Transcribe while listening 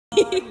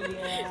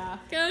Yeah.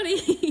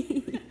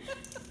 Cody.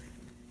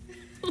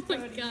 Oh my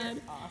Cody, god.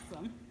 you're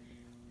awesome.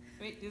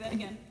 Wait, do that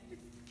again.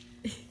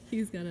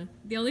 He's gonna.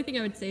 The only thing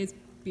I would say is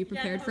be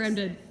prepared for him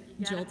to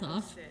jolt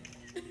off.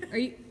 Are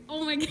you?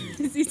 Oh my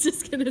goodness, he's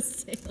just gonna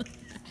stay like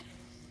that.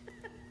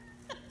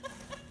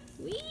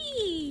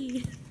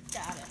 Wee!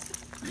 Got it.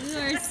 You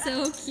are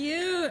so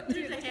cute.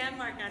 There's a hand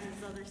mark on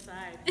his other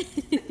side.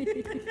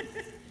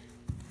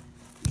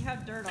 You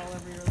have dirt all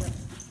over your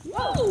lips.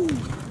 Woo!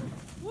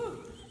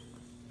 Woo!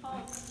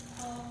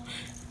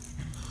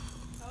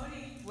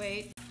 Cody.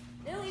 Wait.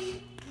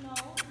 Lily, no,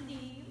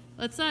 leave.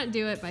 Let's not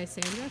do it by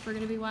Sandra if we're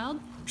gonna be wild.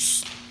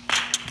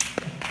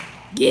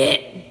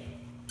 Get!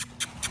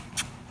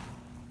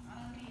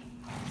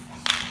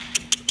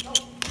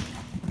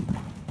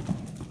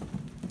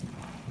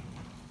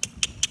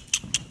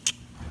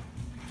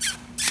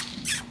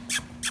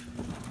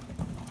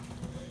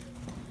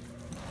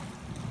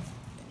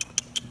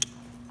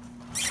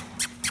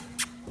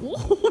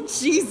 Oh,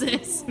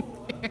 Jesus.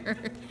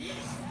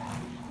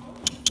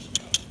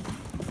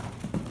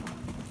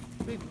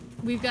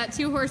 We've got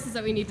 2 horses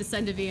that we need to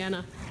send to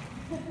Vienna.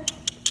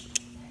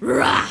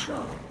 Rah!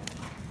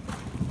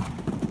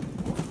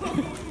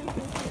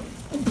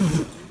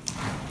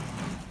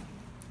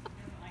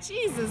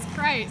 Jesus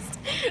Christ.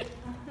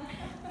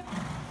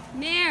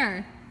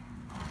 Mare.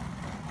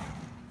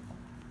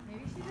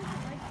 Maybe she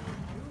doesn't like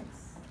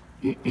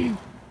your boots.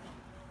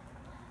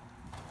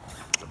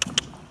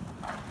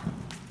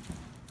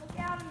 Look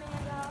out,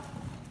 Amanda.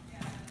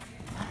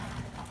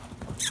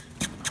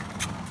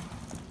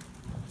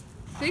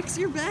 Fix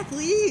your back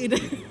lead. She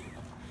doesn't even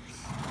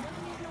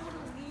know what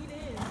a lead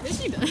is. Yes,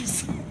 she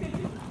does.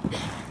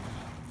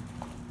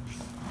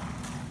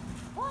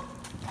 What?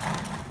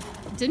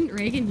 Didn't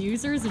Reagan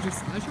use her as a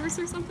dressage horse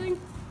or something?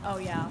 Oh,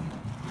 yeah.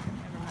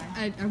 Never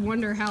mind. I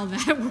wonder how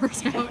that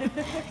worked out.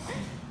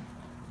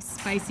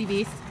 Spicy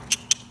beef.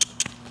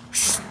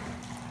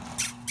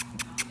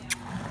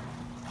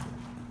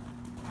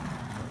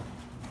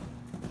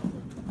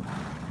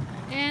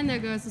 And there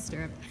goes the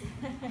stirrup.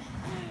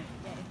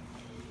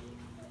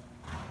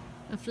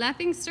 A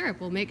flapping stirrup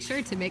will make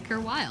sure to make her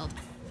wild.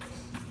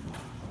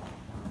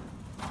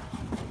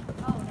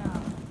 Oh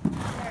no.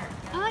 There.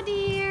 Oh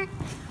dear.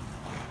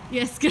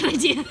 Yes, good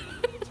idea.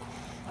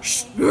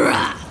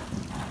 Rah!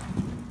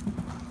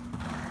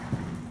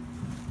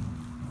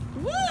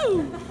 Woo!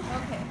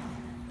 Okay.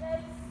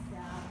 Let's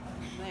stop.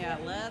 Yeah,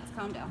 let's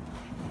calm down.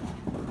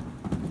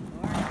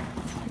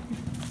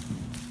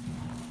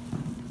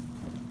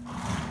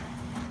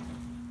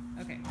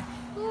 Okay.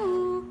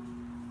 Ooh.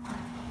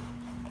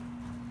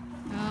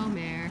 Oh,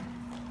 mare.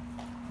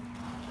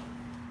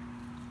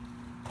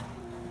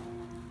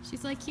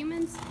 She's like,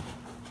 humans,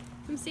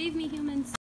 come save me, humans.